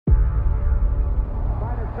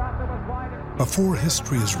Before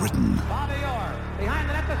history is written,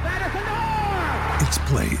 it's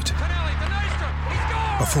played.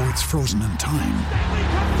 Before it's frozen in time,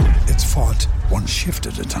 it's fought one shift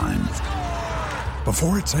at a time.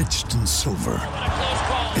 Before it's etched in silver,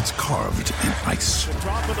 it's carved in ice.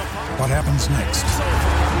 What happens next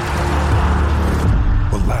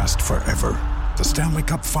will last forever. The Stanley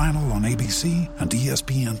Cup Final on ABC and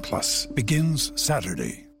ESPN Plus begins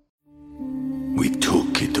Saturday. We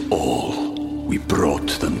took it all. We brought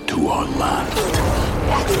them to our land.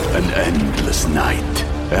 An endless night,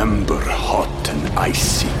 ember hot and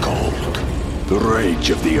icy cold. The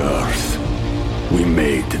rage of the earth. We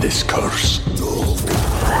made this curse.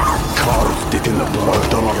 Carved it in the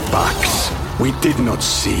blood on our backs. We did not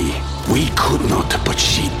see. We could not, but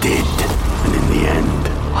she did. And in the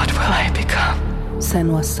end... What will I become?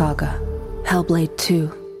 Senua's Saga. Hellblade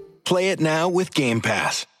 2. Play it now with Game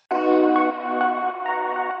Pass.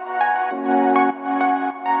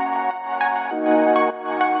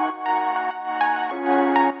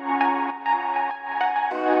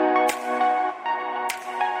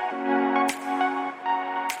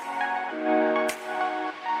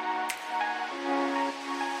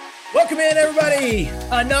 Welcome in, everybody.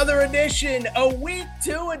 Another edition, a week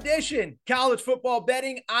 2 edition, college football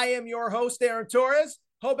betting. I am your host, Aaron Torres.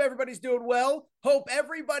 Hope everybody's doing well. Hope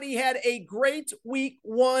everybody had a great week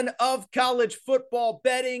 1 of college football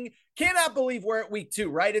betting. Cannot believe we're at week 2,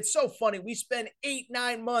 right? It's so funny. We spend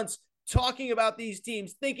 8-9 months talking about these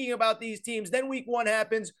teams, thinking about these teams. Then week 1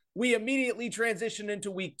 happens. We immediately transition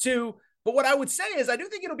into week 2. But what I would say is I do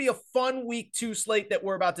think it'll be a fun week 2 slate that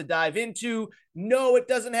we're about to dive into. No, it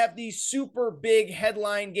doesn't have these super big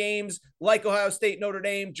headline games like Ohio State, Notre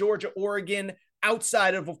Dame, Georgia, Oregon,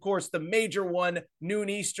 outside of course, the major one,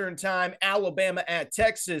 noon Eastern time, Alabama at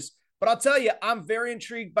Texas. But I'll tell you, I'm very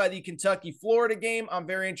intrigued by the Kentucky-Florida game. I'm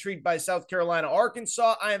very intrigued by South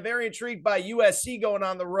Carolina-Arkansas. I am very intrigued by USC going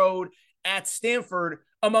on the road at Stanford,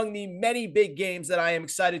 among the many big games that I am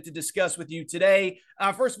excited to discuss with you today.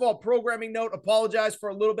 First of all, programming note, apologize for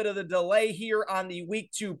a little bit of the delay here on the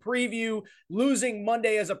week 2 preview. Losing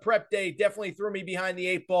Monday as a prep day definitely threw me behind the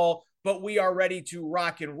 8 ball, but we are ready to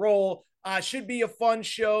rock and roll. Should be a fun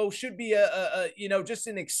show, should be just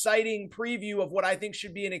an exciting preview of what I think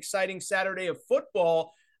should be an exciting Saturday of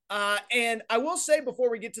football. And I will say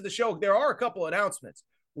before we get to the show, there are a couple announcements.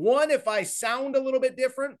 One, if I sound a little bit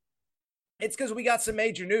different, it's because we got some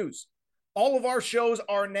major news. All of our shows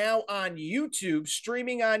are now on YouTube,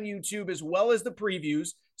 streaming on YouTube, as well as the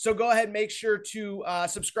previews. So go ahead and make sure to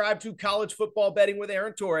subscribe to College Football Betting with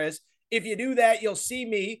Aaron Torres. If you do that, you'll see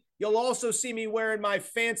me. You'll also see me wearing my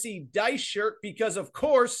fancy dice shirt because, of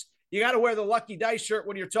course, you got to wear the lucky dice shirt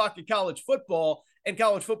when you're talking college football and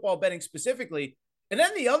college football betting specifically. And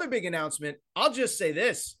then the other big announcement, I'll just say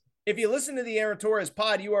this. If you listen to the Aaron Torres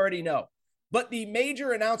pod, you already know. But the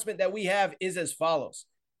major announcement that we have is as follows.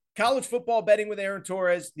 College football betting with Aaron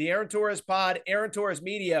Torres, the Aaron Torres pod, Aaron Torres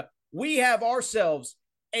Media. We have ourselves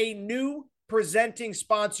a new presenting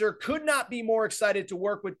sponsor. Could not be more excited to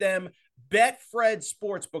work with them, Betfred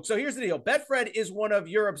Sportsbook. So here's the deal. Betfred is one of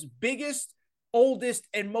Europe's biggest, oldest,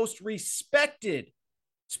 and most respected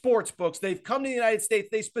sports books. They've come to the United States.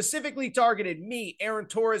 They specifically targeted me, Aaron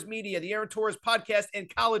Torres Media, the Aaron Torres podcast,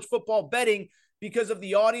 and college football betting because of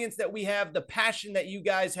the audience that we have, the passion that you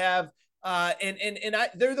guys have,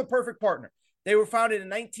 they're the perfect partner. They were founded in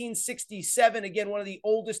 1967. Again, one of the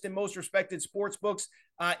oldest and most respected sports books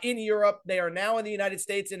in Europe. They are now in the United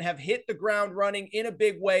States and have hit the ground running in a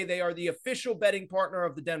big way. They are the official betting partner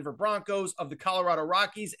of the Denver Broncos, of the Colorado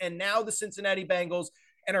Rockies, and now the Cincinnati Bengals,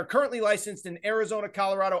 and are currently licensed in Arizona,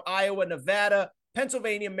 Colorado, Iowa, Nevada,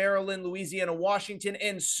 Pennsylvania, Maryland, Louisiana, Washington,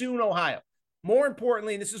 and soon Ohio. More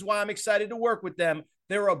importantly, and this is why I'm excited to work with them,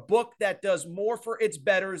 they're a book that does more for its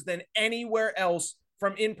bettors than anywhere else,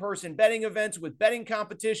 from in-person betting events with betting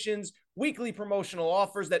competitions, weekly promotional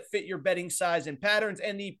offers that fit your betting size and patterns,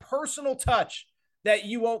 and the personal touch that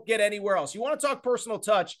you won't get anywhere else. You want to talk personal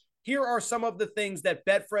touch? Here are some of the things that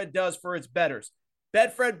Betfred does for its bettors.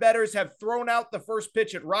 Betfred bettors have thrown out the first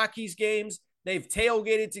pitch at Rockies games. They've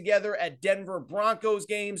tailgated together at Denver Broncos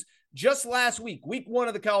games. Just last week, week 1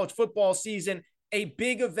 of the college football season, a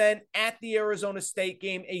big event at the Arizona State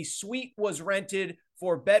game. A suite was rented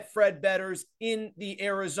for Betfred bettors in the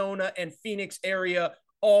Arizona and Phoenix area,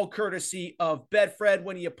 all courtesy of Betfred.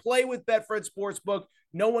 When you play with Betfred Sportsbook,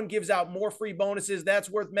 no one gives out more free bonuses. That's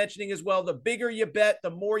worth mentioning as well. The bigger you bet, the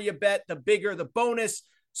more you bet, the bigger the bonus.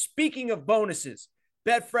 Speaking of bonuses,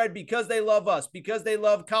 Betfred, because they love us, because they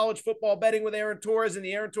love college football betting with Aaron Torres and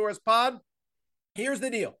the Aaron Torres pod, here's the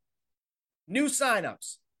deal. New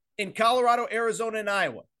signups in Colorado, Arizona, and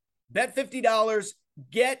Iowa. Bet $50,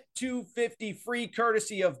 get $250 free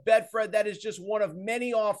courtesy of Betfred. That is just one of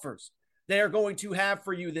many offers they are going to have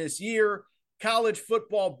for you this year. College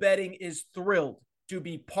football betting is thrilled to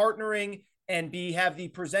be partnering and have the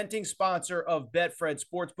presenting sponsor of Betfred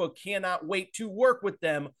Sportsbook. Cannot wait to work with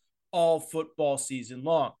them all football season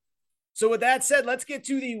long. So with that said, let's get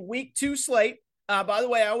to the week 2 slate. By the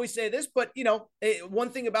way, I always say this, but one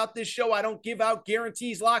thing about this show, I don't give out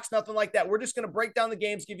guarantees, locks, nothing like that. We're just going to break down the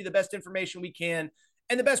games, give you the best information we can.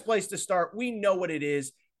 And the best place to start, we know what it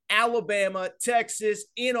is. Alabama, Texas,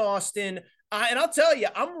 in Austin. And I'll tell you,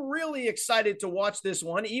 I'm really excited to watch this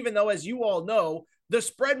one, even though, as you all know, the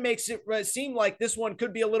spread makes it seem like this one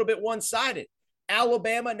could be a little bit one-sided.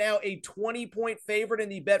 Alabama now a 20-point favorite in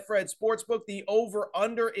the Betfred Sportsbook. The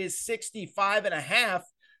over-under is 65.5.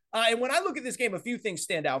 And when I look at this game, a few things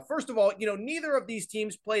stand out. First of all, neither of these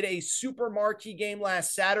teams played a super marquee game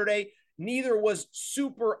last Saturday. Neither was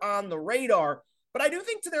super on the radar. But I do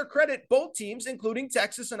think, to their credit, both teams, including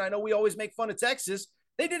Texas, and I know we always make fun of Texas,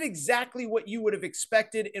 they did exactly what you would have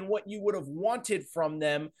expected and what you would have wanted from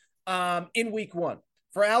them in week 1.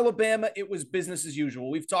 For Alabama, it was business as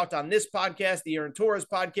usual. We've talked on this podcast, the Aaron Torres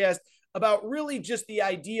podcast, about really just the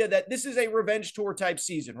idea that this is a revenge tour type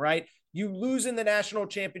season, right? You lose in the national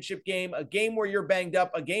championship game, a game where you're banged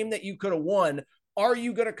up, a game that you could have won. Are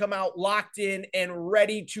you going to come out locked in and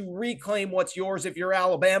ready to reclaim what's yours if you're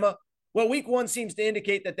Alabama? Well, week 1 seems to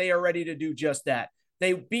indicate that they are ready to do just that.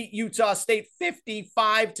 They beat Utah State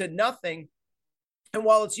 55-0. And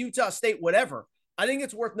while it's Utah State, whatever, I think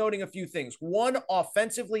it's worth noting a few things. One,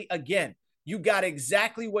 offensively, again, you got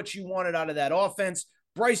exactly what you wanted out of that offense.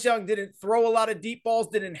 Bryce Young didn't throw a lot of deep balls,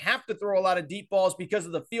 didn't have to throw a lot of deep balls because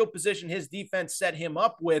of the field position his defense set him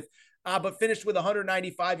up with, but finished with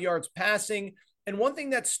 195 yards passing. And one thing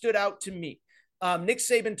that stood out to me, Nick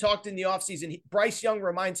Saban talked in the offseason, Bryce Young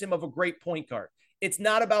reminds him of a great point guard. It's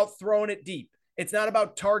not about throwing it deep. It's not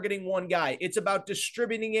about targeting one guy. It's about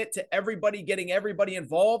distributing it to everybody, getting everybody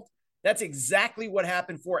involved. That's exactly what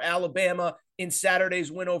happened for Alabama in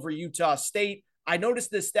Saturday's win over Utah State. I noticed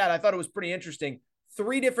this stat. I thought it was pretty interesting.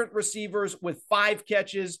 3 different receivers with 5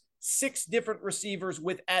 catches, 6 different receivers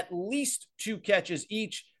with at least 2 catches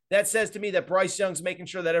each. That says to me that Bryce Young's making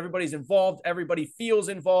sure that everybody's involved, everybody feels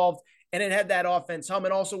involved, and it had that offense hum.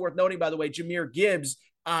 And also worth noting, by the way, Jahmyr Gibbs,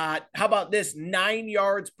 how about this? 9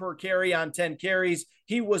 yards per carry on 10 carries.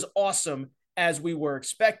 He was awesome, as we were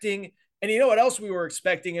expecting. And you know what else we were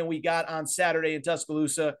expecting and we got on Saturday in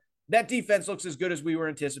Tuscaloosa? That defense looks as good as we were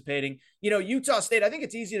anticipating. Utah State, I think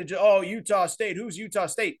it's easy to Utah State. Who's Utah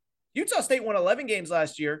State? Utah State won 11 games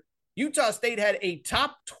last year. Utah State had a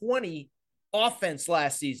top 20 offense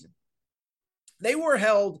last season. They were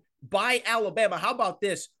held by Alabama. How about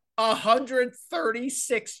this?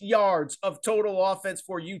 136 yards of total offense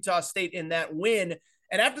for Utah State in that win.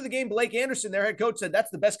 And after the game, Blake Anderson, their head coach, said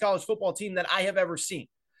that's the best college football team that I have ever seen.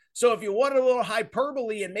 So if you want a little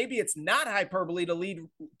hyperbole, and maybe it's not hyperbole to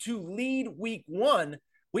lead week 1,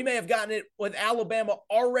 we may have gotten it with Alabama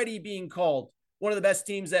already being called one of the best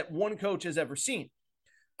teams that one coach has ever seen.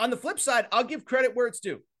 On the flip side, I'll give credit where it's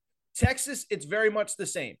due. Texas, it's very much the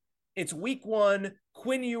same. It's week 1.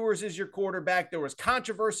 Quinn Ewers is your quarterback. There was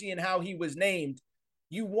controversy in how he was named.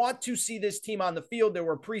 You want to see this team on the field. There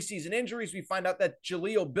were preseason injuries. We find out that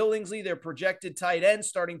Jaleel Billingsley, their projected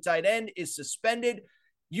starting tight end, is suspended.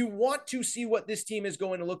 You want to see what this team is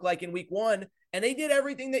going to look like in week 1, and they did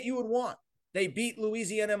everything that you would want. They beat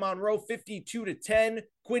Louisiana Monroe 52-10.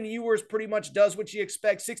 Quinn Ewers pretty much does what you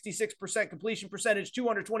expect, 66% completion percentage,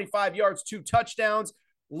 225 yards, 2 touchdowns.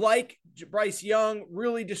 Like Bryce Young,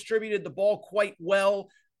 really distributed the ball quite well.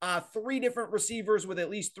 3 different receivers with at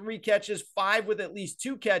least 3 catches, 5 with at least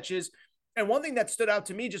 2 catches. And one thing that stood out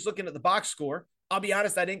to me just looking at the box score, I'll be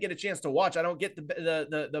honest, I didn't get a chance to watch. I don't get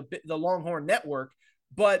the Longhorn Network.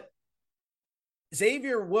 But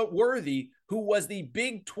Xavier Worthy, who was the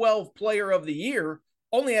Big 12 Player of the Year,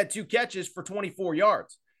 only had 2 catches for 24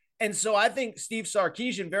 yards. And so I think Steve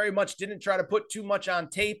Sarkisian very much didn't try to put too much on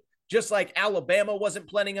tape, just like Alabama wasn't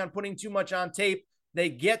planning on putting too much on tape. They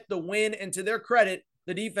get the win, and to their credit,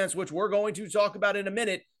 the defense, which we're going to talk about in a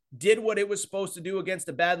minute, did what it was supposed to do against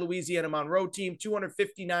a bad Louisiana Monroe team.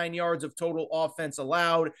 259 yards of total offense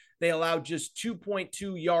allowed. They allowed just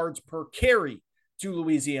 2.2 yards per carry to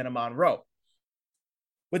Louisiana Monroe.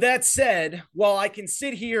 With that said, while I can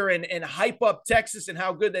sit here and hype up Texas and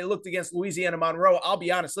how good they looked against Louisiana Monroe, I'll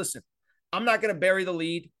be honest, listen, I'm not going to bury the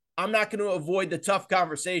lead. I'm not going to avoid the tough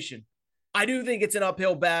conversation. I do think it's an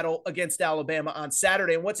uphill battle against Alabama on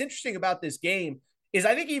Saturday. And what's interesting about this game is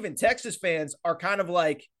I think even Texas fans are kind of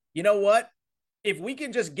like, you know what? if we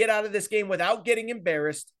can just get out of this game without getting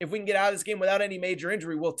embarrassed, if we can get out of this game without any major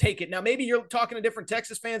injury, we'll take it. Now, maybe you're talking to different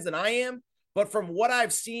Texas fans than I am, but from what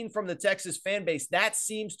I've seen from the Texas fan base, that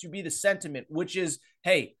seems to be the sentiment, which is,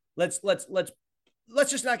 hey, let's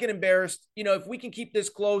just not get embarrassed. You know, if we can keep this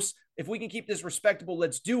close, if we can keep this respectable,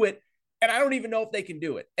 let's do it. And I don't even know if they can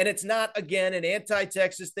do it. And it's not, again, an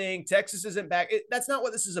anti-Texas thing. Texas isn't back. That's not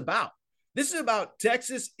what this is about. This is about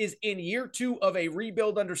Texas is in year 2 of a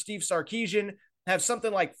rebuild under Steve Sarkisian, have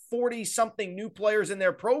something like 40-something new players in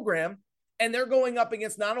their program, and they're going up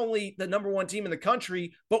against not only the number 1 team in the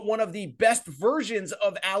country, but one of the best versions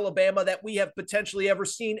of Alabama that we have potentially ever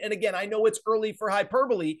seen. And again, I know it's early for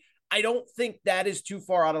hyperbole. I don't think that is too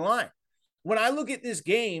far out of line. When I look at this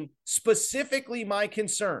game, specifically my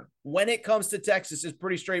concern when it comes to Texas is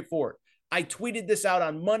pretty straightforward. I tweeted this out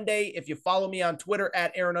on Monday. If you follow me on Twitter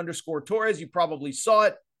at Aaron_Torres, you probably saw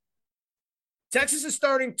it. Texas is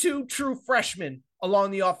starting 2 true freshmen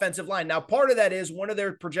along the offensive line. Now, part of that is one of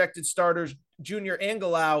their projected starters, Junior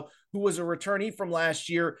Angilau, who was a returnee from last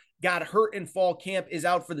year, got hurt in fall camp, is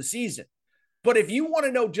out for the season. But if you want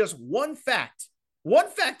to know just one fact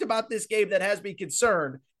about this game that has me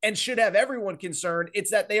concerned and should have everyone concerned,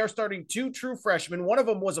 it's that they are starting 2 true freshmen. One of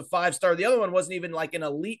them was a 5-star. The other one wasn't even like an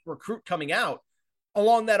elite recruit coming out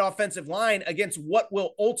along that offensive line against what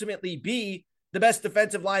will ultimately be the best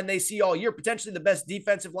defensive line they see all year, potentially the best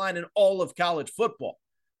defensive line in all of college football.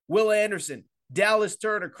 Will Anderson, Dallas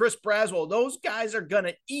Turner, Chris Braswell, those guys are going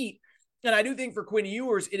to eat. And I do think for Quinn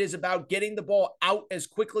Ewers, it is about getting the ball out as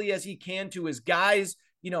quickly as he can to his guys.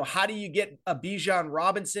 You know, how do you get a Bijan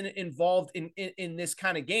Robinson involved in this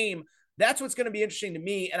kind of game? That's what's going to be interesting to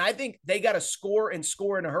me. And I think they got to score and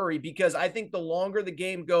score in a hurry, because I think the longer the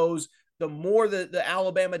game goes, the more the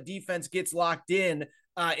Alabama defense gets locked in,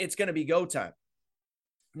 it's going to be go time.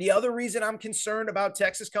 The other reason I'm concerned about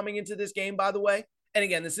Texas coming into this game, by the way, and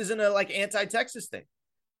again, this isn't a like anti-Texas thing.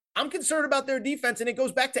 I'm concerned about their defense, and it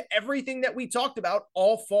goes back to everything that we talked about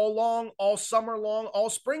all fall long, all summer long, all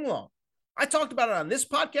spring long. I talked about it on this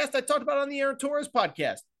podcast. I talked about it on the Aaron Torres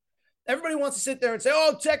podcast. Everybody wants to sit there and say,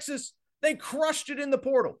 oh, Texas, they crushed it in the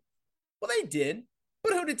portal. Well, they did,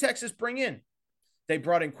 but who did Texas bring in? They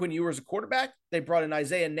brought in Quinn Ewers, a quarterback. They brought in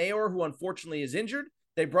Isaiah Neyor, who unfortunately is injured.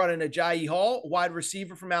 They brought in Ajayi Hall, a wide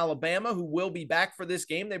receiver from Alabama, who will be back for this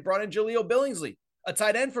game. They brought in Jaleel Billingsley, a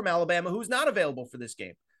tight end from Alabama, who's not available for this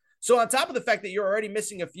game. So on top of the fact that you're already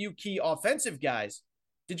missing a few key offensive guys,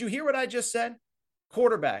 did you hear what I just said?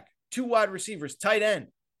 Quarterback, 2 wide receivers, tight end.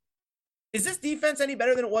 Is this defense any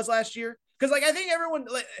better than it was last year? Because I think everyone,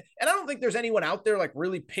 and I don't think there's anyone out there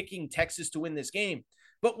really picking Texas to win this game.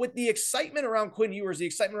 But with the excitement around Quinn Ewers, the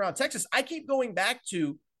excitement around Texas, I keep going back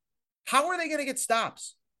to, how are they going to get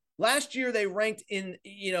stops? Last year, they ranked in,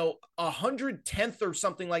 110th or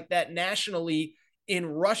something like that nationally in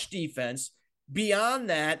rush defense. Beyond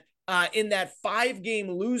that, in that 5-game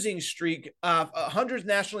losing streak, 100th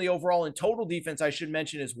nationally overall in total defense, I should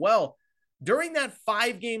mention as well. During that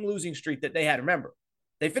 5-game losing streak that they had, remember,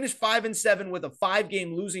 they finished 5-7 with a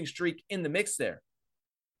 5-game losing streak in the mix there.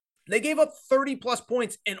 They gave up 30-plus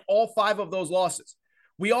points in all 5 of those losses.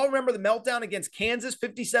 We all remember the meltdown against Kansas,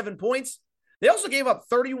 57 points. They also gave up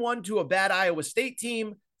 31 to a bad Iowa State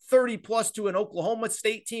team, 30-plus to an Oklahoma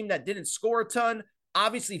State team that didn't score a ton.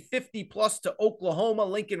 Obviously, 50-plus to Oklahoma,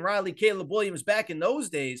 Lincoln Riley, Caleb Williams back in those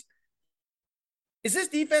days. Is this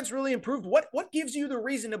defense really improved? What gives you the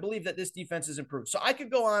reason to believe that this defense is improved? So I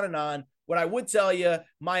could go on and on. What I would tell you,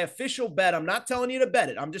 my official bet, I'm not telling you to bet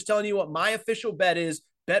it. I'm just telling you what my official bet is.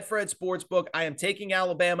 Betfred Sportsbook. I am taking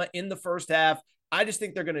Alabama in the first half. I just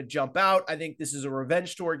think they're going to jump out. I think this is a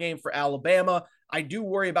revenge tour game for Alabama. I do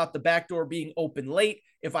worry about the back door being open late.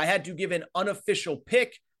 If I had to give an unofficial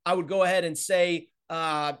pick, I would go ahead and say,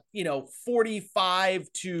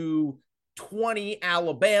 45-20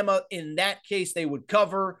 Alabama. In that case, they would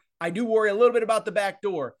cover. I do worry a little bit about the back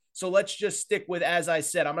door. So let's just stick with, as I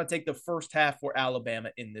said, I'm going to take the first half for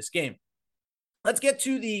Alabama in this game. Let's get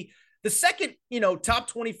to the second, top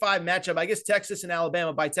 25 matchup. I guess Texas and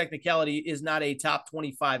Alabama by technicality is not a top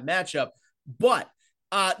 25 matchup, but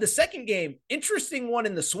the second game, interesting one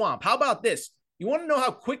in the swamp. How about this? You want to know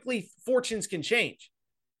how quickly fortunes can change?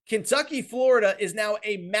 Kentucky, Florida is now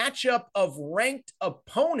a matchup of ranked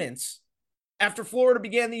opponents after Florida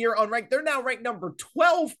began the year unranked. They're now ranked number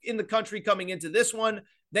 12 in the country coming into this one.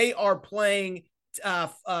 They are playing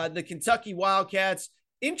the Kentucky Wildcats.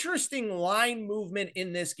 Interesting line movement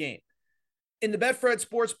in this game. In the Betfred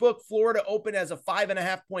Sportsbook, Florida opened as a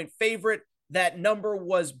 5.5-point favorite. That number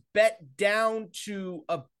was bet down to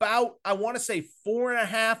about, I want to say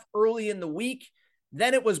 4.5 early in the week.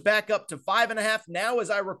 Then it was back up to 5.5. Now, as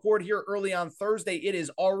I record here early on Thursday, it is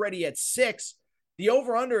already at 6. The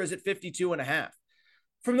over-under is at 52.5.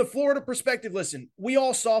 From the Florida perspective, listen, we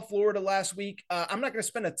all saw Florida last week. I'm not going to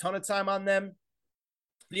spend a ton of time on them.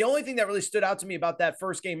 The only thing that really stood out to me about that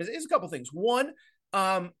first game is a couple things. One,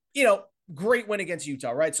 great win against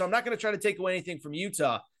Utah, right? So I'm not going to try to take away anything from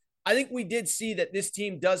Utah. I think we did see that this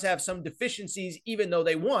team does have some deficiencies, even though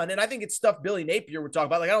they won. And I think it's stuff Billy Napier would talk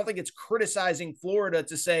about. Like, I don't think it's criticizing Florida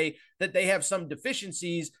to say that they have some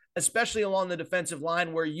deficiencies, especially along the defensive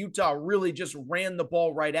line, where Utah really just ran the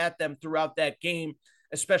ball right at them throughout that game,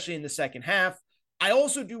 especially in the second half. I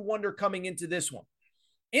also do wonder coming into this one,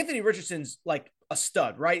 Anthony Richardson's like a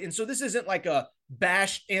stud, right? And so this isn't like a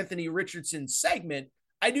bash Anthony Richardson segment.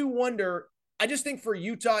 I do wonder, I just think for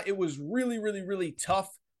Utah, it was really, really, really tough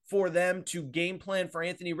for them to game plan for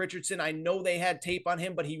Anthony Richardson. I know they had tape on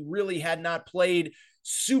him, but he really had not played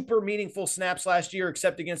super meaningful snaps last year,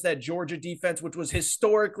 except against that Georgia defense, which was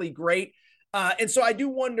historically great. And so I do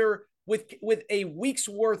wonder, with a week's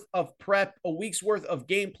worth of prep, a week's worth of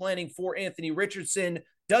game planning for Anthony Richardson,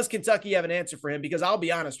 does Kentucky have an answer for him? Because I'll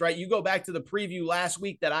be honest, right? You go back to the preview last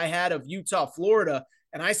week that I had of Utah, Florida,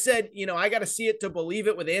 and I said, I got to see it to believe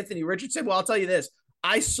it with Anthony Richardson. Well, I'll tell you this.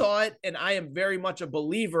 I saw it, and I am very much a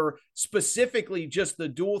believer, specifically just the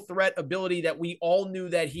dual threat ability that we all knew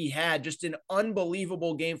that he had. Just an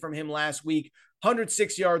unbelievable game from him last week.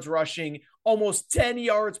 106 yards rushing, almost 10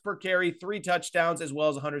 yards per carry, 3 touchdowns, as well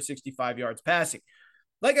as 165 yards passing.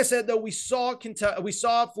 Like I said, though, we saw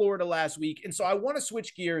Florida last week, and so I want to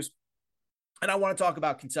switch gears, and I want to talk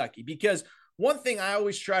about Kentucky, because one thing I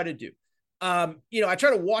always try to do, I try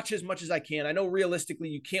to watch as much as I can. I know realistically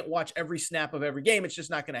you can't watch every snap of every game. It's just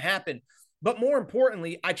not going to happen. But more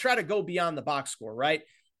importantly, I try to go beyond the box score, right?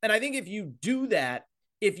 And I think if you do that,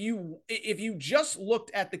 if you just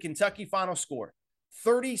looked at the Kentucky final score,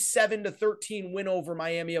 37-13 win over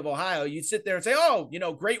Miami of Ohio, you'd sit there and say,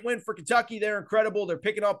 great win for Kentucky. They're incredible. They're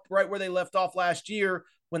picking up right where they left off last year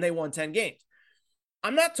when they won 10 games.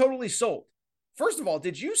 I'm not totally sold. First of all,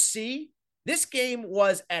 did you see this game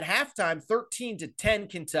was at halftime 13-10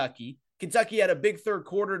 Kentucky. Kentucky had a big third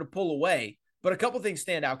quarter to pull away, but a couple things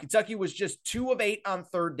stand out. Kentucky was just 2 of 8 on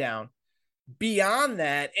third down. Beyond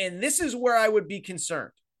that, and this is where I would be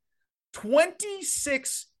concerned,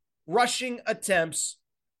 26 rushing attempts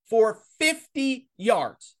for 50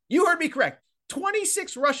 yards. You heard me correct.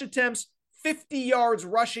 26 rush attempts, 50 yards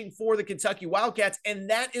rushing for the Kentucky Wildcats, and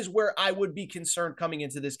that is where I would be concerned coming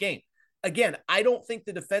into this game. Again, I don't think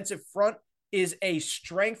the defensive front is a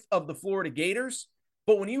strength of the Florida Gators,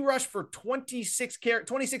 but when you rush for 26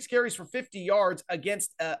 carries for 50 yards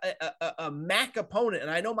against a MAC opponent,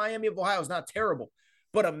 and I know Miami of Ohio is not terrible,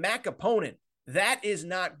 but a MAC opponent, that is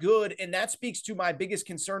not good, and that speaks to my biggest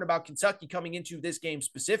concern about Kentucky coming into this game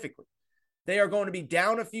specifically. They are going to be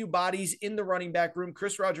down a few bodies in the running back room.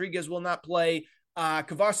 Chris Rodriguez will not play.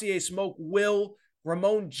 Kavosiey Smoke will.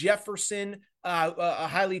 Ramon Jefferson, a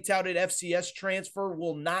highly touted FCS transfer,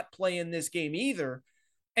 will not play in this game either.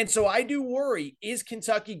 And so I do worry, is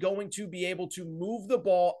Kentucky going to be able to move the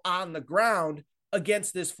ball on the ground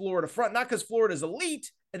against this Florida front? Not because Florida's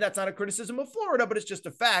elite, and that's not a criticism of Florida, but it's just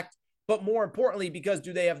a fact. But more importantly, because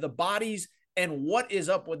do they have the bodies, and what is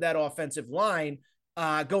up with that offensive line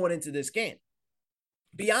going into this game?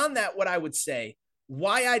 Beyond that, what I would say,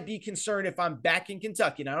 why I'd be concerned if I'm back in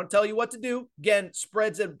Kentucky. And I don't tell you what to do. Again,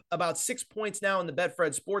 spreads at about 6 points now in the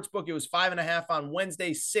Betfred Sportsbook. It was 5.5 on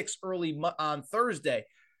Wednesday, 6 early on Thursday.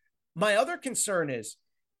 My other concern is,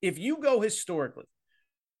 if you go historically,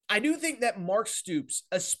 I do think that Mark Stoops,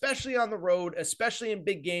 especially on the road, especially in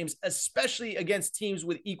big games, especially against teams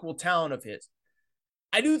with equal talent of his,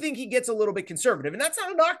 I do think he gets a little bit conservative. And that's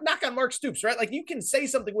not a knock on Mark Stoops, right? Like, you can say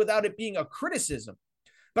something without it being a criticism.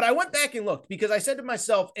 But I went back and looked, because I said to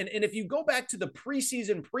myself, and if you go back to the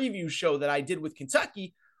preseason preview show that I did with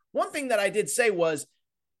Kentucky, one thing that I did say was,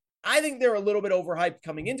 I think they're a little bit overhyped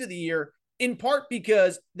coming into the year, in part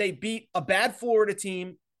because they beat a bad Florida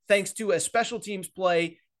team thanks to a special teams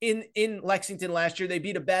play in Lexington last year. They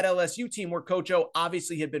beat a bad LSU team where Coach O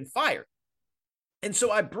obviously had been fired. And so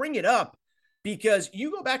I bring it up because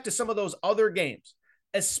you go back to some of those other games,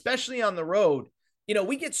 especially on the road.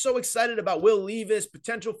 We get so excited about Will Levis,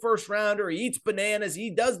 potential first rounder. He eats bananas. He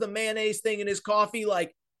does the mayonnaise thing in his coffee.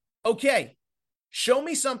 Like, okay, show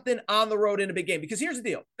me something on the road in a big game. Because here's the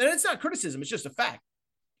deal. And it's not criticism. It's just a fact.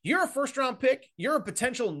 You're a first round pick. You're a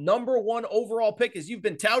potential number 1 overall pick, as you've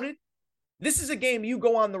been touted. This is a game you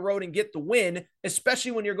go on the road and get the win,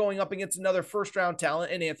 especially when you're going up against another first round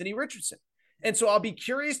talent in Anthony Richardson. And so I'll be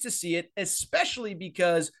curious to see it, especially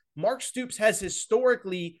because Mark Stoops has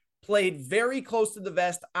historically played very close to the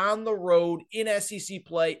vest on the road in SEC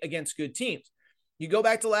play against good teams. You go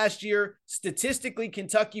back to last year, statistically,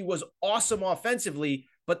 Kentucky was awesome offensively,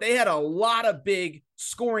 but they had a lot of big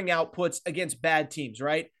scoring outputs against bad teams,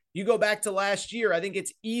 right? You go back to last year, I think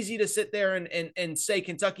it's easy to sit there and say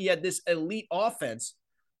Kentucky had this elite offense.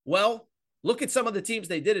 Well, look at some of the teams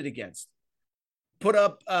they did it against. Put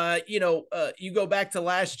up, you go back to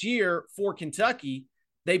last year for Kentucky,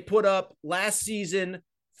 they put up last season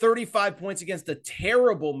 35 points against a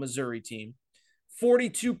terrible Missouri team,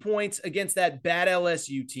 42 points against that bad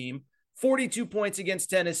LSU team, 42 points against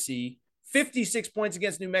Tennessee, 56 points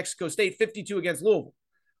against New Mexico State, 52 against Louisville.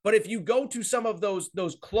 But if you go to some of those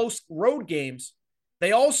close road games,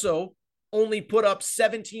 they also only put up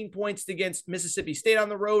 17 points against Mississippi State on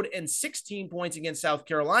the road and 16 points against South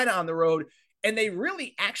Carolina on the road. And they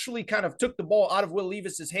really actually kind of took the ball out of Will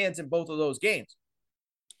Levis's hands in both of those games.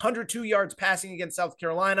 102 yards passing against South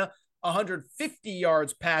Carolina, 150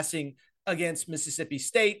 yards passing against Mississippi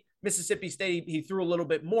State. Mississippi State, he threw a little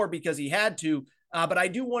bit more because he had to. But I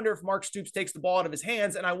do wonder if Mark Stoops takes the ball out of his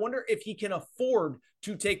hands, and I wonder if he can afford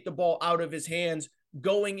to take the ball out of his hands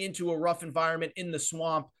going into a rough environment in the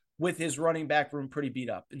swamp with his running back room pretty beat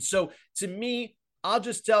up. And so to me, I'll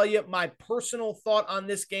just tell you, my personal thought on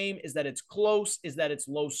this game is that it's close, is that it's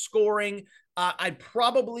low scoring. I'd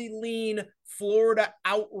probably lean Florida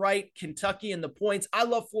outright, Kentucky in the points. I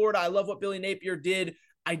love Florida. I love what Billy Napier did.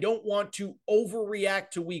 I don't want to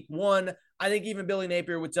overreact to week one. I think even Billy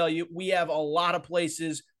Napier would tell you we have a lot of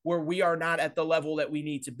places where we are not at the level that we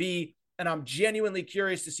need to be. And I'm genuinely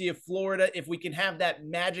curious to see if Florida, if we can have that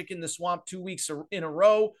magic in the swamp 2 weeks in a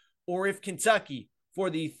row, or if Kentucky,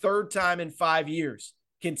 for the third time in 5 years,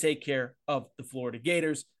 can take care of the Florida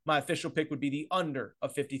Gators. My official pick would be the under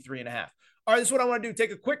of 53.5. All right, this is what I want to do.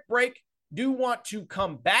 Take a quick break. Do want to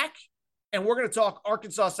come back, and we're going to talk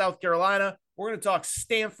Arkansas, South Carolina. We're going to talk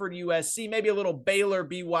Stanford, USC, maybe a little Baylor,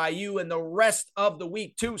 BYU, and the rest of the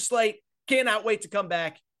week 2 slate. Cannot wait to come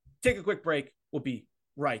back. Take a quick break. We'll be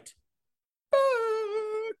right back.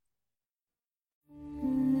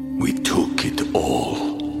 We took it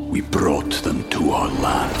all. We brought them to our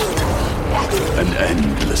land. An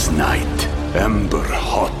endless night, ember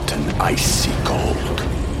hot and icy cold.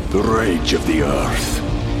 The rage of the earth.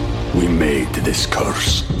 We made this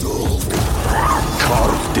curse.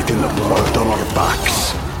 Carved it in the blood on our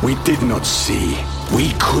backs. We did not see.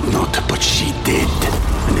 We could not, but she did.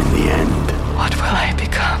 And in the end, what will I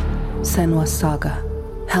become? Senua's Saga.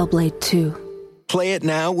 Hellblade 2. Play it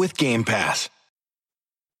now with Game Pass.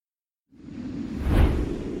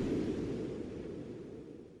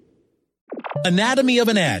 Anatomy of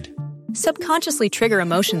an ad. Subconsciously trigger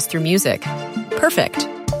emotions through music. Perfect.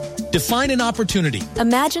 Define an opportunity.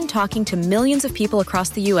 Imagine talking to millions of people across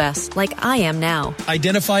the U.S. like I am now.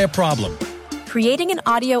 Identify a problem. Creating an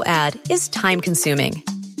audio ad is time-consuming.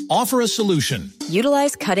 Offer a solution.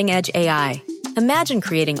 Utilize cutting-edge AI. Imagine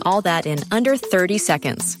creating all that in under 30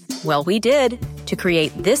 seconds. Well, we did to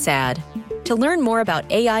create this ad. To learn more about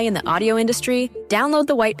AI in the audio industry, download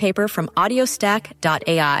the white paper from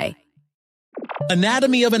audiostack.ai.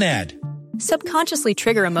 Anatomy of an ad. Subconsciously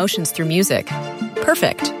trigger emotions through music.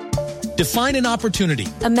 Perfect. Define an opportunity.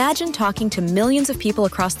 Imagine talking to millions of people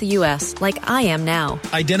across the U.S. like I am now.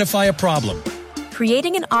 Identify a problem.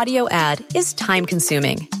 Creating an audio ad is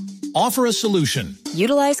time-consuming. Offer a solution.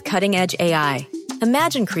 Utilize cutting-edge AI.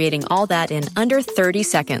 Imagine creating all that in under 30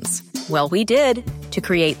 seconds. Well, we did to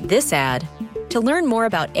create this ad. To learn more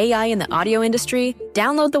about AI in the audio industry,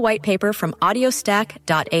 download the white paper from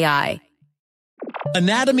audiostack.ai.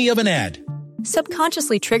 Anatomy of an ad.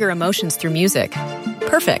 Subconsciously trigger emotions through music.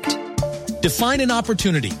 Perfect. Define an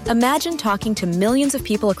opportunity. Imagine talking to millions of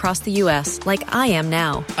people across the U.S. like I am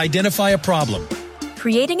now. Identify a problem.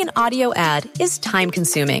 Creating an audio ad is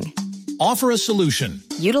time-consuming. Offer a solution.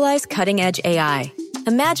 Utilize cutting-edge AI.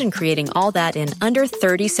 Imagine creating all that in under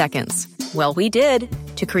 30 seconds. Well, we did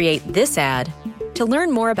to create this ad. To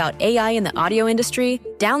learn more about AI in the audio industry,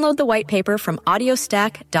 download the white paper from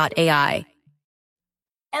audiostack.ai.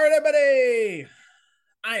 All right, everybody.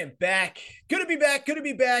 I am back. Good to be back. Good to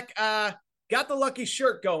be back. Got the lucky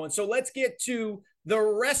shirt going. So let's get to the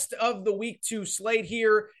rest of the week 2 slate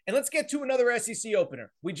here. And let's get to another SEC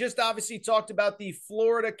opener. We just obviously talked about the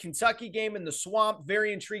Florida-Kentucky game in the swamp.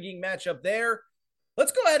 Very intriguing matchup there.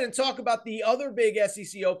 Let's go ahead and talk about the other big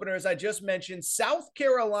SEC opener, as I just mentioned. South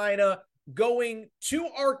Carolina going to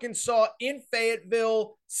Arkansas in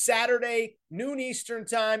Fayetteville Saturday, noon Eastern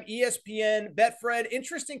time, ESPN, Betfred.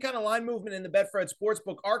 Interesting kind of line movement in the Betfred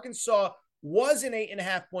Sportsbook. Arkansas was an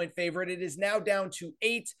 8.5-point favorite. It is now down to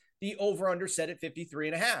 8. The over-under set at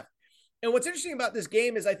 53.5. And what's interesting about this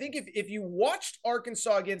game is I think if you watched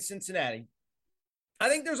Arkansas against Cincinnati, I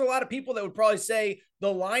think there's a lot of people that would probably say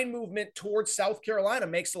the line movement towards South Carolina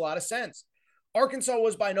makes a lot of sense. Arkansas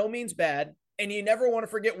was by no means bad, and you never want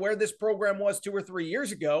to forget where this program was 2 or 3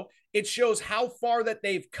 years ago. It shows how far that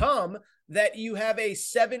they've come, that you have a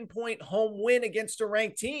 7-point home win against a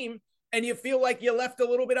ranked team, and you feel like you left a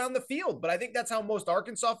little bit on the field. But I think that's how most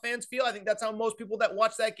Arkansas fans feel. I think that's how most people that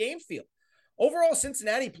watch that game feel. Overall,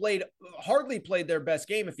 Cincinnati hardly played their best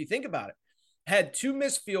game, if you think about it. Had 2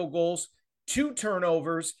 missed field goals, 2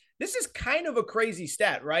 turnovers. This is kind of a crazy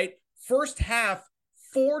stat, right? First half,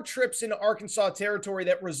 4 trips into Arkansas territory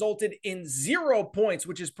that resulted in 0 points,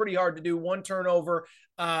 which is pretty hard to do. 1 turnover,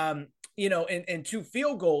 and 2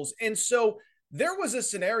 field goals. And so there was a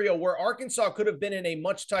scenario where Arkansas could have been in a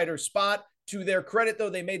much tighter spot. To their credit, though,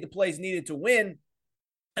 they made the plays needed to win.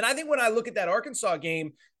 And I think when I look at that Arkansas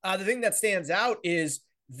game, the thing that stands out is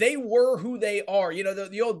they were who they are.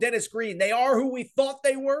 The old Dennis Green, they are who we thought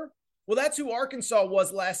they were. Well, that's who Arkansas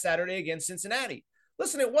was last Saturday against Cincinnati.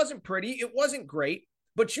 Listen, it wasn't pretty. It wasn't great.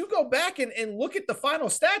 But you go back and look at the final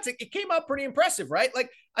stats, it came out pretty impressive, right? Like,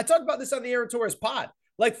 I talked about this on the Aaron Torres pod.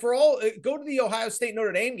 Like, go to the Ohio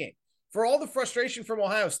State-Notre Dame game. For all the frustration from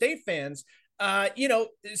Ohio State fans,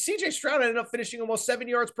 C.J. Stroud ended up finishing almost 7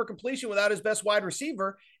 yards per completion without his best wide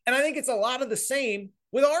receiver. And I think it's a lot of the same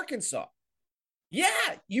with Arkansas. Yeah,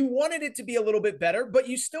 you wanted it to be a little bit better, but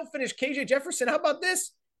you still finished KJ Jefferson. How about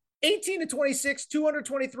this? 18-26,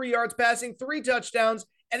 223 yards passing, 3 touchdowns,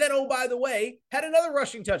 and then, oh, by the way, had another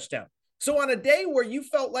rushing touchdown. So on a day where you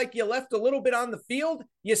felt like you left a little bit on the field,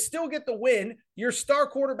 you still get the win. Your star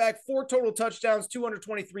quarterback, 4 total touchdowns,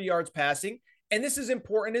 223 yards passing. And this is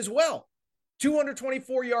important as well.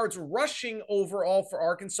 224 yards rushing overall for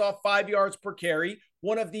Arkansas, 5 yards per carry.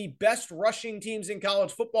 One of the best rushing teams in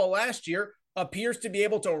college football last year appears to be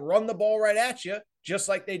able to run the ball right at you, just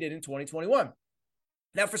like they did in 2021.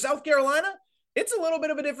 Now, for South Carolina, it's a little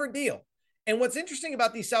bit of a different deal. And what's interesting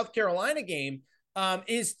about the South Carolina game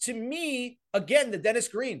is, to me, again, the Dennis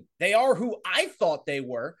Green. They are who I thought they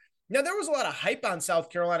were. Now, there was a lot of hype on South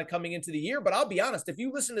Carolina coming into the year, but I'll be honest, if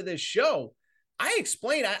you listen to this show, I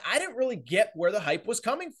explained I didn't really get where the hype was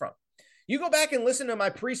coming from. You go back and listen to my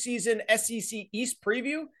preseason SEC East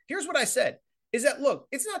preview, here's what I said. Is that, look,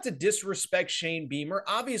 it's not to disrespect Shane Beamer.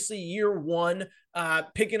 Obviously, year one,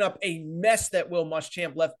 picking up a mess that Will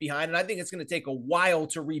Muschamp left behind, and I think it's going to take a while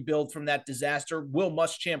to rebuild from that disaster. Will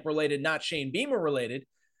Muschamp related, not Shane Beamer related.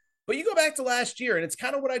 But you go back to last year, and it's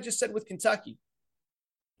kind of what I just said with Kentucky.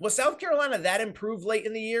 Was South Carolina that improved late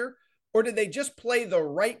in the year, or did they just play the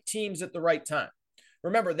right teams at the right time?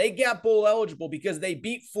 Remember, they got bowl eligible because they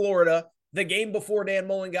beat Florida the game before Dan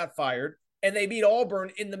Mullen got fired. And they beat Auburn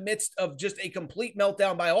in the midst of just a complete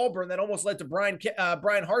meltdown by Auburn that almost led to Brian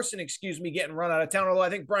Harsin, getting run out of town. Although I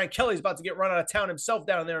think Brian Kelly's about to get run out of town himself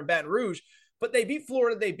down there in Baton Rouge. But they beat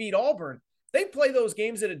Florida. They beat Auburn. They play those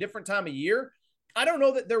games at a different time of year. I don't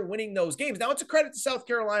know that they're winning those games. Now, it's a credit to South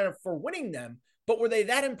Carolina for winning them. But were they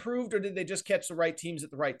that improved, or did they just catch the right teams at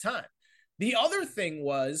the right time? The other thing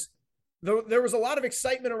was, there was a lot of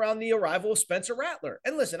excitement around the arrival of Spencer Rattler.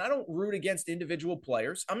 And listen, I don't root against individual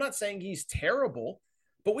players. I'm not saying he's terrible,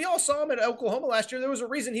 but we all saw him at Oklahoma last year. There was a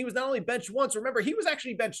reason he was not only benched once. Remember, he was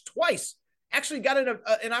actually benched twice. Actually got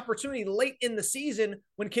an opportunity late in the season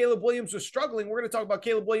when Caleb Williams was struggling. We're going to talk about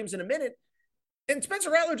Caleb Williams in a minute. And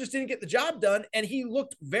Spencer Rattler just didn't get the job done, and he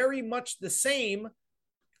looked very much the same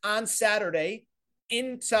on Saturday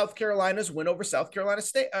in South Carolina's win over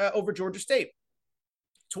over Georgia State.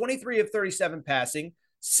 23 of 37 passing,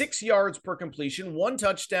 6 yards per completion, 1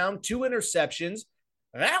 touchdown, 2 interceptions.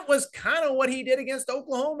 That was kind of what he did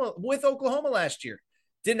with Oklahoma last year.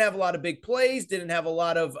 Didn't have a lot of big plays, didn't have a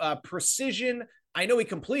lot of precision. I know he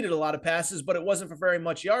completed a lot of passes, but it wasn't for very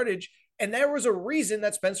much yardage. And there was a reason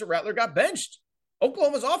that Spencer Rattler got benched.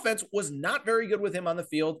 Oklahoma's offense was not very good with him on the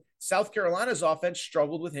field. South Carolina's offense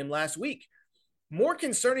struggled with him last week. More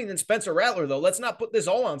concerning than Spencer Rattler, though, let's not put this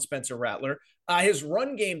all on Spencer Rattler. His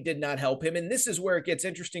run game did not help him, and this is where it gets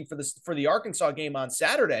interesting for the Arkansas game on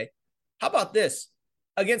Saturday. How about this?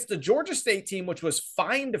 Against the Georgia State team, which was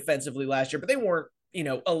fine defensively last year, but they weren't,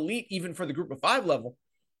 elite even for the Group of 5 level.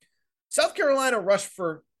 South Carolina rushed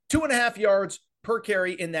for 2.5 yards per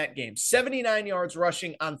carry in that game. 79 yards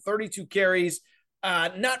rushing on 32 carries.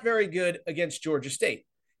 Not very good against Georgia State.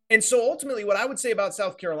 And so ultimately what I would say about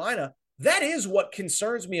South Carolina, that is what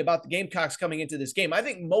concerns me about the Gamecocks coming into this game. I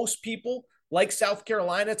think most people like South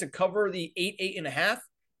Carolina to cover the 8.5.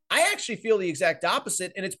 I actually feel the exact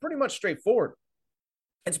opposite, and it's pretty much straightforward.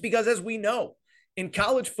 It's because, as we know, in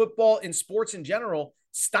college football, in sports in general,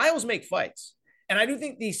 styles make fights. And I do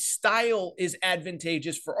think the style is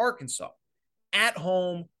advantageous for Arkansas. At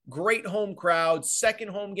home, great home crowd, second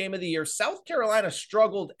home game of the year. South Carolina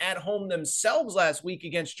struggled at home themselves last week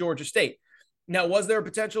against Georgia State. Now, was there a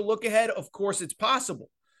potential look ahead? Of course, it's possible.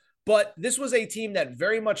 But this was a team that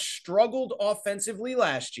very much struggled offensively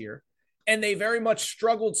last year, and they very much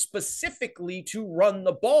struggled specifically to run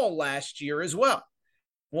the ball last year as well.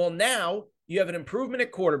 Well, now you have an improvement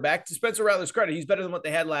at quarterback. To Spencer Rattler's credit, he's better than what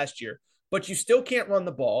they had last year, but you still can't run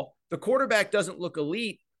the ball. The quarterback doesn't look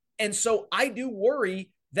elite. And so I do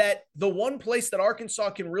worry that the one place that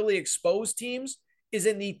Arkansas can really expose teams is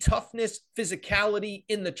in the toughness, physicality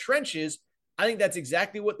in the trenches. I think that's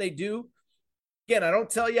exactly what they do. Again, I don't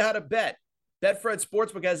tell you how to bet. Betfred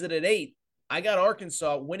Sportsbook has it at 8. I got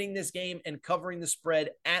Arkansas winning this game and covering the spread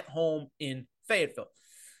at home in Fayetteville.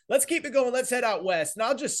 Let's keep it going. Let's head out west. And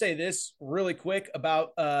I'll just say this really quick about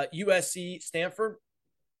USC Stanford.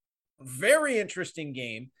 Very interesting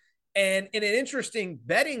game. And in an interesting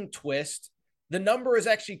betting twist, the number is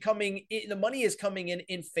actually coming in, the money is coming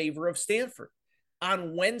in favor of Stanford.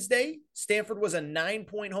 On Wednesday, Stanford was a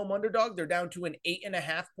 9-point home underdog. They're down to an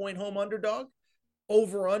 8.5-point home underdog.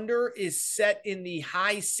 Over-under is set in the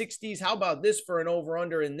high 60s. How about this for an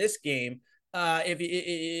over-under in this game?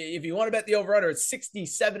 If you want to bet the over-under, it's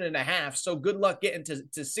 67.5. So good luck getting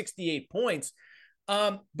to 68 points.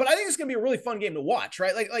 But I think it's going to be a really fun game to watch,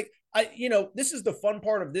 right? This is the fun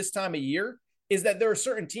part of this time of year, is that there are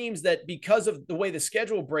certain teams that, because of the way the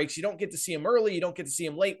schedule breaks, you don't get to see them early, you don't get to see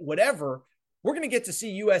them late, whatever. We're going to get to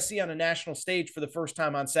see USC on a national stage for the first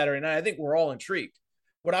time on Saturday night. I think we're all intrigued.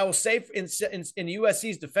 What I will say in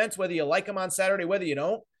USC's defense, whether you like them on Saturday, whether you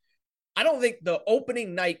don't, I don't think the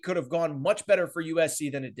opening night could have gone much better for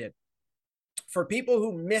USC than it did. For people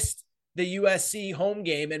who missed the USC home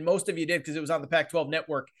game, and most of you did because it was on the Pac-12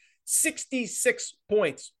 network, 66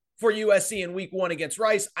 points for USC in week 1 against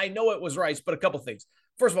Rice. I know it was Rice, but a couple things.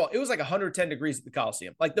 First of all, it was like 110 degrees at the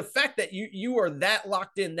Coliseum. Like, the fact that you are that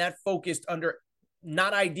locked in, that focused under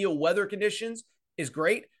not ideal weather conditions is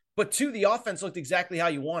great. But 2, the offense looked exactly how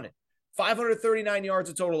you wanted. 539 yards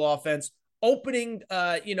of total offense. Opening,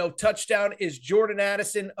 touchdown is Jordan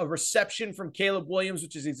Addison, a reception from Caleb Williams,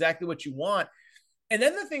 which is exactly what you want. And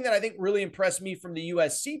then the thing that I think really impressed me from the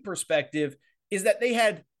USC perspective is that they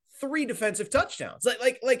had 3 defensive touchdowns.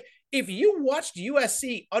 Like if you watched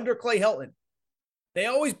USC under Clay Helton, they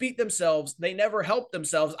always beat themselves. They never helped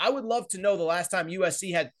themselves. I would love to know the last time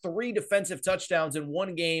USC had 3 defensive touchdowns in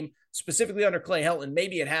one game, specifically under Clay Helton.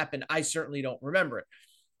 Maybe it happened. I certainly don't remember it.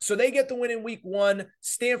 So they get the win in week 1.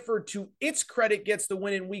 Stanford, to its credit, gets the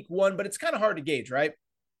win in week 1, but it's kind of hard to gauge, right?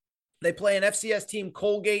 They play an FCS team,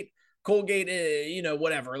 Colgate,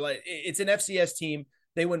 whatever. Like, it's an FCS team.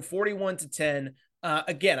 They win 41-10.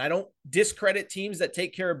 Again, I don't discredit teams that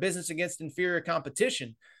take care of business against inferior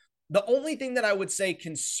competition. The only thing that I would say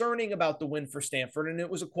concerning about the win for Stanford, and it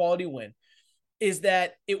was a quality win, is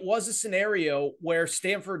that it was a scenario where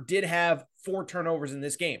Stanford did have 4 turnovers in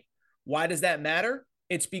this game. Why does that matter?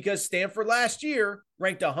 It's because Stanford last year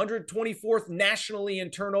ranked 124th nationally in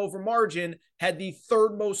turnover margin, had the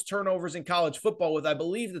 3rd most turnovers in college football with, I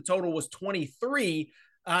believe the total was 23.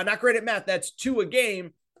 Not great at math. That's 2 a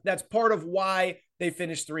game. That's part of why they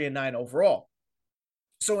finished 3-9 overall.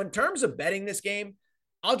 So in terms of betting this game,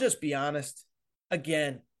 I'll just be honest.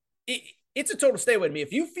 Again, it's a total stay with me.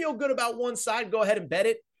 If you feel good about one side, go ahead and bet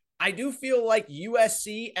it. I do feel like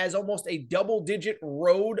USC as almost a double-digit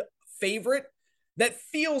road favorite. That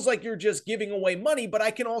feels like you're just giving away money, but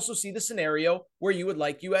I can also see the scenario where you would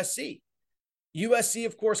like USC. USC,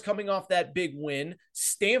 of course, coming off that big win.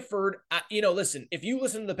 Stanford, listen, if you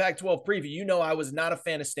listen to the Pac-12 preview, you know I was not a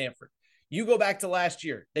fan of Stanford. You go back to last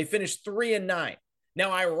year. They finished 3-9.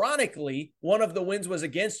 Now, ironically, one of the wins was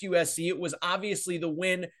against USC. It was obviously the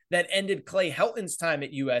win that ended Clay Helton's time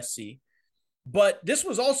at USC. But this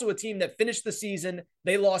was also a team that finished the season.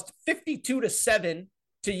 They lost 52-7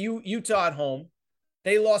 to Utah at home.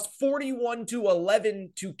 They lost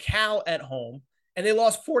 41-11 to Cal at home. And they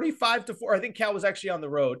lost 45-4. I think Cal was actually on the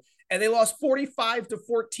road. And they lost 45-14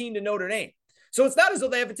 to Notre Dame. So it's not as though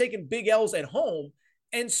they haven't taken big L's at home.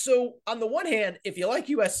 And so on the one hand, if you like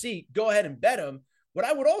USC, go ahead and bet them. What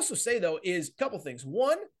I would also say, though, is a couple things.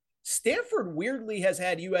 One, Stanford weirdly has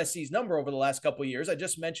had USC's number over the last couple of years. I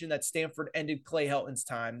just mentioned that Stanford ended Clay Helton's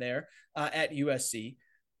time there at USC.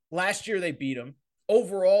 Last year, they beat them.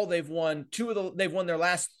 Overall, they've won their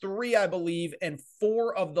last 3, I believe, and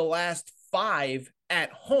 4 of the last 5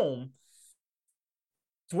 at home.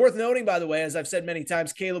 It's worth noting, by the way, as I've said many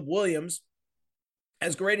times, Caleb Williams,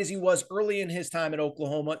 as great as he was early in his time at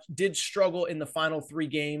Oklahoma, did struggle in the final 3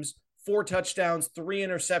 games 4 touchdowns, 3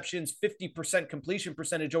 interceptions, 50% completion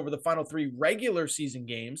percentage over the final 3 regular season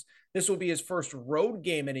games. This will be his first road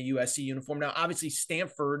game in a USC uniform. Now, obviously,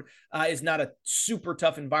 Stanford is not a super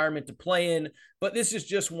tough environment to play in, but this is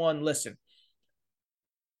just one. Listen,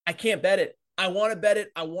 I can't bet it. I want to bet it.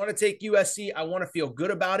 I want to take USC. I want to feel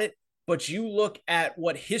good about it. But you look at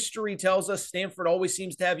what history tells us, Stanford always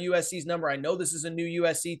seems to have USC's number. I know this is a new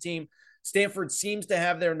USC team. Stanford seems to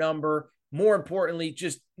have their number. More importantly,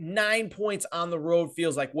 just 9 points on the road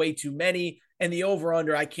feels like way too many. And the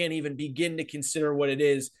over-under, I can't even begin to consider what it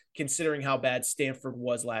is, considering how bad Stanford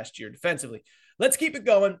was last year defensively. Let's keep it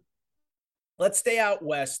going. Let's stay out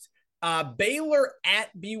west. Baylor at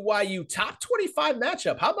BYU, top 25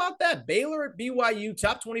 matchup. How about that? Baylor at BYU,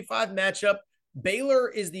 top 25 matchup. Baylor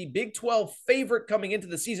is the Big 12 favorite coming into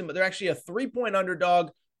the season, but they're actually a 3-point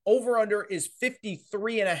underdog. Over-under is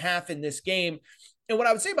 53.5 in this game. And what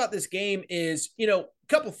I would say about this game is, a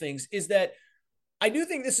couple things, is that I do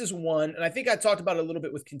think this is one, and I think I talked about it a little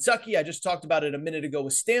bit with Kentucky. I just talked about it a minute ago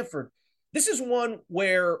with Stanford. This is one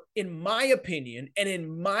where, in my opinion, and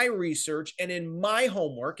in my research and in my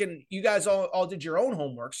homework, and you guys all did your own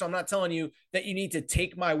homework, so I'm not telling you that you need to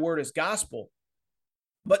take my word as gospel,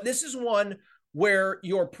 but this is one where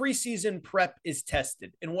your preseason prep is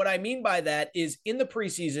tested. And what I mean by that is, in the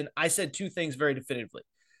preseason, I said 2 things very definitively.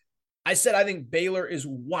 I said I think Baylor is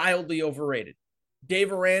wildly overrated.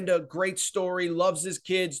 Dave Aranda, great story, loves his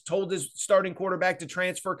kids, told his starting quarterback to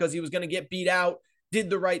transfer because he was going to get beat out, did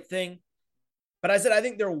the right thing. But I said I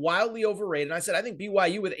think they're wildly overrated. And I said I think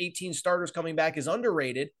BYU with 18 starters coming back is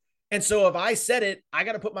underrated. And so if I said it, I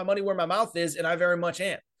got to put my money where my mouth is, and I very much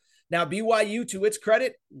am. Now, BYU, to its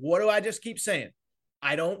credit, what do I just keep saying?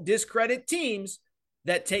 I don't discredit teams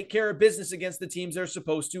that take care of business against the teams they're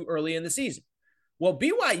supposed to early in the season. Well,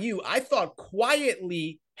 BYU, I thought,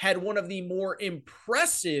 quietly had one of the more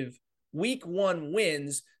impressive week 1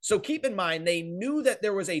 wins. So keep in mind, they knew that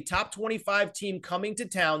there was a top 25 team coming to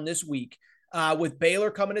town this week, with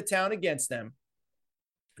Baylor coming to town against them.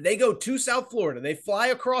 They go to South Florida. They fly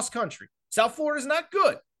across country. South Florida is not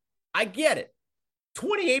good. I get it.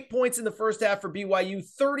 28 points in the first half for BYU,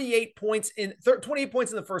 28 points in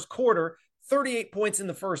the first quarter, 38 points in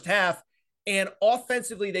the first half. And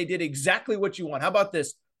offensively, they did exactly what you want. How about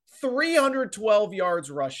this? 312 yards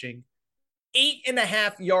rushing,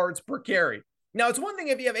 8.5 yards per carry. Now, it's one thing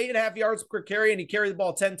if you have 8.5 yards per carry and you carry the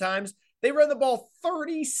ball 10 times. They ran the ball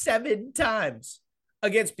 37 times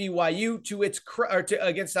against BYU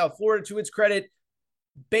against South Florida. To its credit,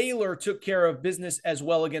 Baylor took care of business as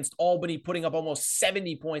well against Albany, putting up almost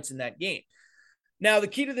 70 points in that game. Now, the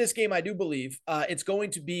key to this game, I do believe, it's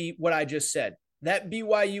going to be what I just said, that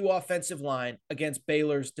BYU offensive line against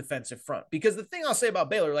Baylor's defensive front. Because the thing I'll say about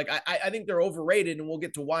Baylor, I think they're overrated, and we'll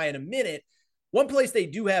get to why in a minute. One place they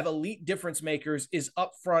do have elite difference makers is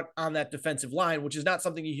up front on that defensive line, which is not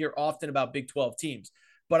something you hear often about Big 12 teams.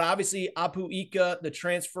 But obviously, Apu Ika, the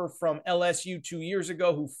transfer from LSU 2 years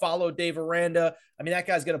ago, who followed Dave Aranda. I mean, that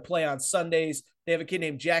guy's going to play on Sundays. They have a kid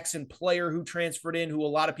named Jackson Player who transferred in, who a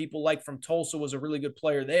lot of people like from Tulsa, was a really good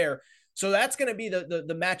player there. So that's going to be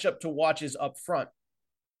the matchup to watch is up front.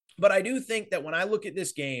 But I do think that when I look at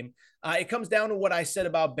this game, it comes down to what I said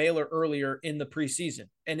about Baylor earlier in the preseason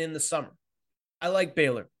and in the summer. I like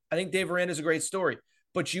Baylor. I think Dave Aranda is a great story.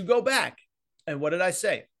 But you go back, and what did I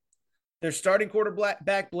say? Their starting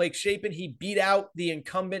quarterback, Blake Shapen, he beat out the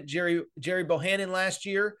incumbent Jerry Bohannon last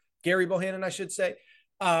year. Gary Bohannon, I should say.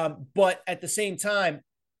 But at the same time,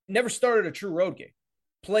 never started a true road game.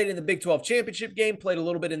 Played in the Big 12 championship game, played a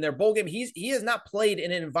little bit in their bowl game. He has not played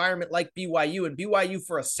in an environment like BYU, and BYU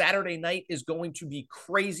for a Saturday night is going to be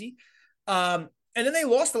crazy. And then they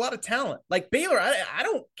lost a lot of talent. Like Baylor, I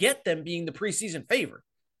don't get them being the preseason favorite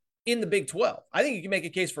in the Big 12. I think you can make a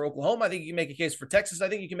case for Oklahoma. I think you can make a case for Texas. I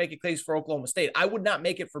think you can make a case for Oklahoma State. I would not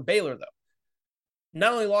make it for Baylor, though.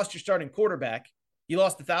 Not only lost your starting quarterback, you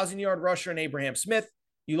lost the 1,000-yard rusher in Abraham Smith.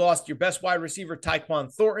 You lost your best wide receiver,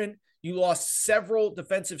 Tyquan Thornton. You lost several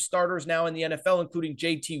defensive starters now in the NFL, including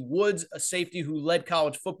J.T. Woods, a safety who led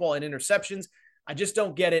college football in interceptions. I just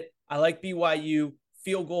don't get it. I like BYU,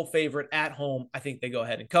 field goal favorite at home. I think they go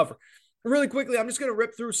ahead and cover. Really quickly, I'm just going to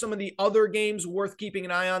rip through some of the other games worth keeping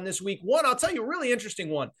an eye on this week. One, I'll tell you a really interesting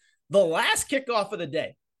one. The last kickoff of the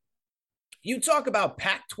day. You talk about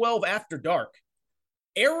Pac-12 after dark.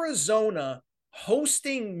 Arizona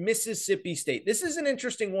hosting Mississippi State. This is an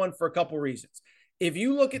interesting one for a couple reasons. If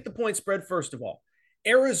you look at the point spread, first of all,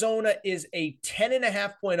 Arizona is a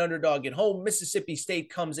 10.5-point underdog at home. Mississippi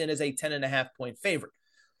State comes in as a 10.5-point favorite.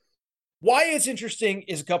 Why it's interesting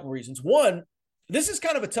is a couple reasons. One, this is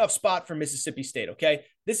kind of a tough spot for Mississippi State, okay?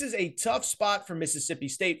 This is a tough spot for Mississippi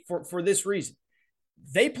State for this reason.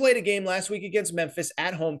 They played a game last week against Memphis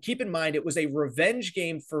at home. Keep in mind, it was a revenge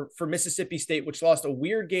game for Mississippi State, which lost a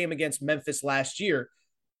weird game against Memphis last year.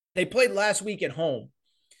 They played last week at home.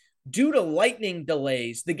 Due to lightning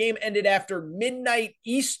delays, the game ended after midnight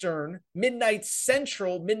Eastern, midnight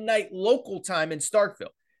Central, midnight local time in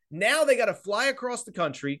Starkville. Now they got to fly across the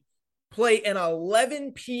country, play an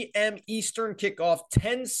 11 p.m. Eastern kickoff,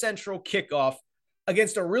 10 Central kickoff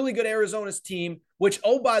against a really good Arizona's team, which,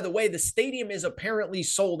 oh, by the way, the stadium is apparently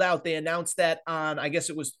sold out. They announced that on, I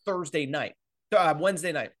guess it was Wednesday night.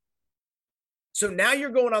 So now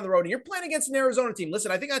you're going on the road and you're playing against an Arizona team. Listen,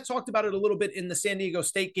 I think I talked about it a little bit in the San Diego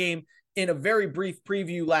State game in a very brief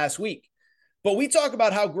preview last week. But we talk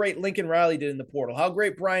about how great Lincoln Riley did in the portal, how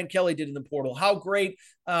great Brian Kelly did in the portal, how great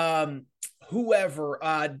Steve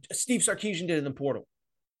Sarkisian did in the portal.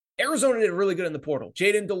 Arizona did really good in the portal.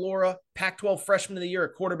 Jaden DeLora, Pac-12 Freshman of the Year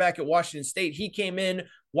at quarterback at Washington State. He came in.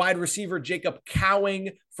 Wide receiver Jacob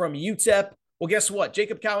Cowing from UTEP. Well, guess what?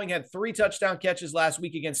 Jacob Cowing had 3 touchdown catches last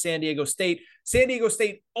week against San Diego State. San Diego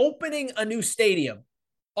State opening a new stadium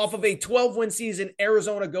off of a 12-win season.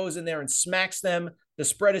 Arizona goes in there and smacks them. The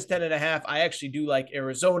spread is 10.5. I actually do like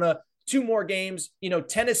Arizona. 2 more games.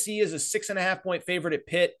 Tennessee is a 6.5-point favorite at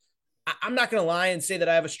Pitt. I'm not going to lie and say that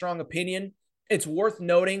I have a strong opinion. It's worth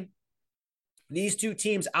noting these 2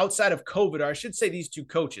 teams outside of COVID, or I should say these 2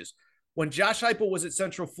 coaches. When Josh Heupel was at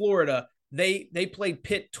Central Florida, they played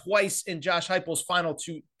Pitt twice in Josh Heupel's final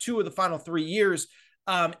two of the final 3 years.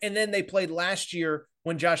 And then they played last year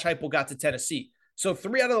when Josh Heupel got to Tennessee. So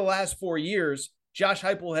 3 out of the last 4 years, Josh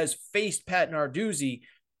Heupel has faced Pat Narduzzi,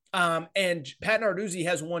 and Pat Narduzzi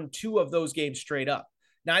has won 2 of those games straight up.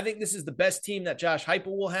 Now, I think this is the best team that Josh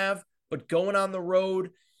Heupel will have, but going on the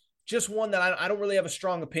road, just one that I don't really have a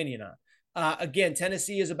strong opinion on. Again,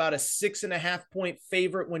 Tennessee is about a 6.5-point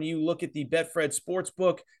favorite when you look at the Betfred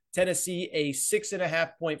Sportsbook. Tennessee, a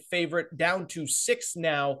 6.5-point favorite, down to 6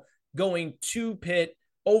 now, going to Pitt.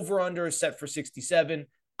 Over-under is set for 67.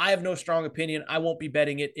 I have no strong opinion. I won't be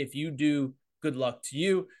betting it. If you do, good luck to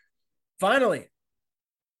you. Finally,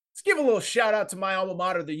 let's give a little shout out to my alma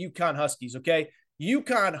mater, the UConn Huskies, okay?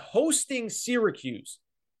 UConn hosting Syracuse.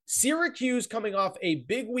 Syracuse coming off a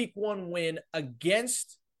big week 1 win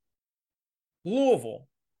against Louisville.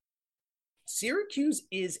 Syracuse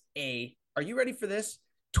is are you ready for this?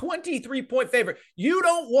 23-point favorite. You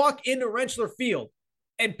don't walk into Rentschler Field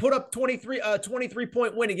and put up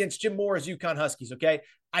 23-point win against Jim Mora's UConn Huskies, okay?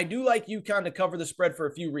 I do like UConn to cover the spread for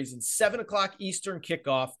a few reasons. 7 o'clock Eastern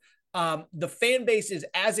kickoff. The fan base is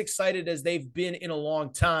as excited as they've been in a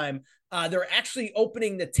long time. They're actually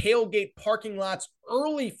opening the tailgate parking lots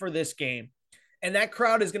early for this game, and that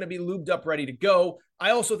crowd is going to be lubed up, ready to go.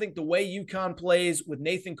 I also think the way UConn plays with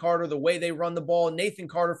Nathan Carter, the way they run the ball, Nathan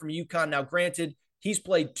Carter from UConn, now granted, he's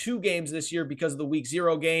played 2 games this year because of the week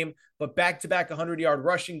 0 game, but back-to-back 100-yard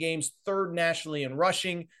rushing games, 3rd nationally in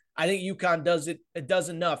rushing. I think UConn does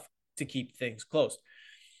enough to keep things close.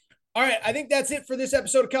 All right, I think that's it for this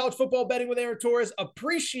episode of College Football Betting with Aaron Torres.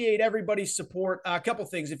 Appreciate everybody's support. A couple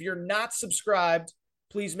things. If you're not subscribed,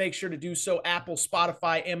 please make sure to do so. Apple,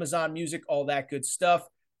 Spotify, Amazon Music, all that good stuff.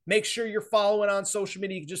 Make sure you're following on social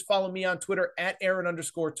media. You can just follow me on Twitter at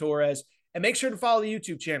Aaron_Torres. And make sure to follow the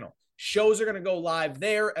YouTube channel. Shows are going to go live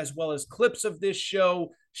there, as well as clips of this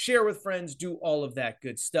show. Share with friends. Do all of that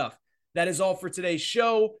good stuff. That is all for today's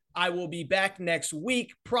show. I will be back next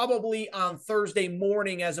week, probably on Thursday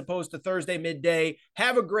morning as opposed to Thursday midday.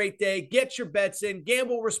 Have a great day. Get your bets in.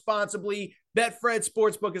 Gamble responsibly. Betfred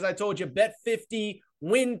Sportsbook, as I told you, bet 50,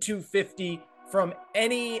 win 250 from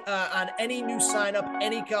on any new sign up,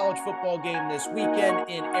 any college football game this weekend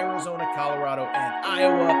in Arizona, Colorado, and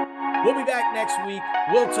Iowa. We'll be back next week.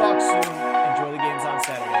 We'll talk soon. Enjoy the games on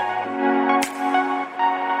Saturday, everybody.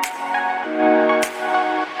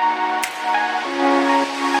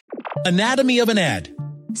 Anatomy of an ad.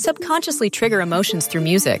 Subconsciously trigger emotions through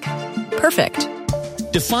music. Perfect.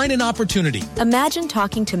 Define an opportunity. Imagine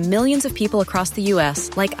talking to millions of people across the U.S.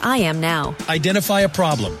 like I am now. Identify a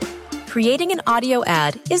problem. Creating an audio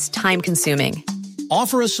ad is time-consuming.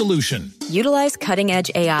 Offer a solution. Utilize cutting-edge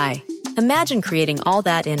AI. Imagine creating all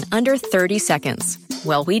that in under 30 seconds.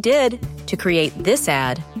 Well, we did to create this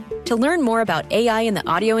ad. To learn more about AI in the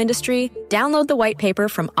audio industry, download the white paper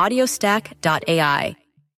from audiostack.ai.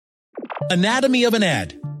 Anatomy of an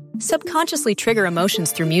ad. Subconsciously trigger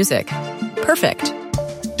emotions through music. Perfect.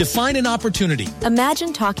 Define an opportunity.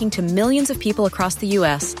 Imagine talking to millions of people across the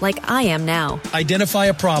U.S. like I am now. Identify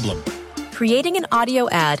a problem. Creating an audio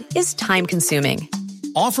ad is time-consuming.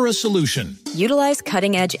 Offer a solution. Utilize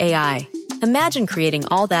cutting-edge AI. Imagine creating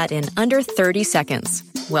all that in under 30 seconds.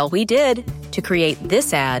 Well, we did to create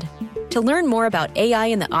this ad. To learn more about AI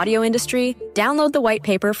in the audio industry, download the white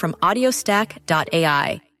paper from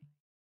audiostack.ai.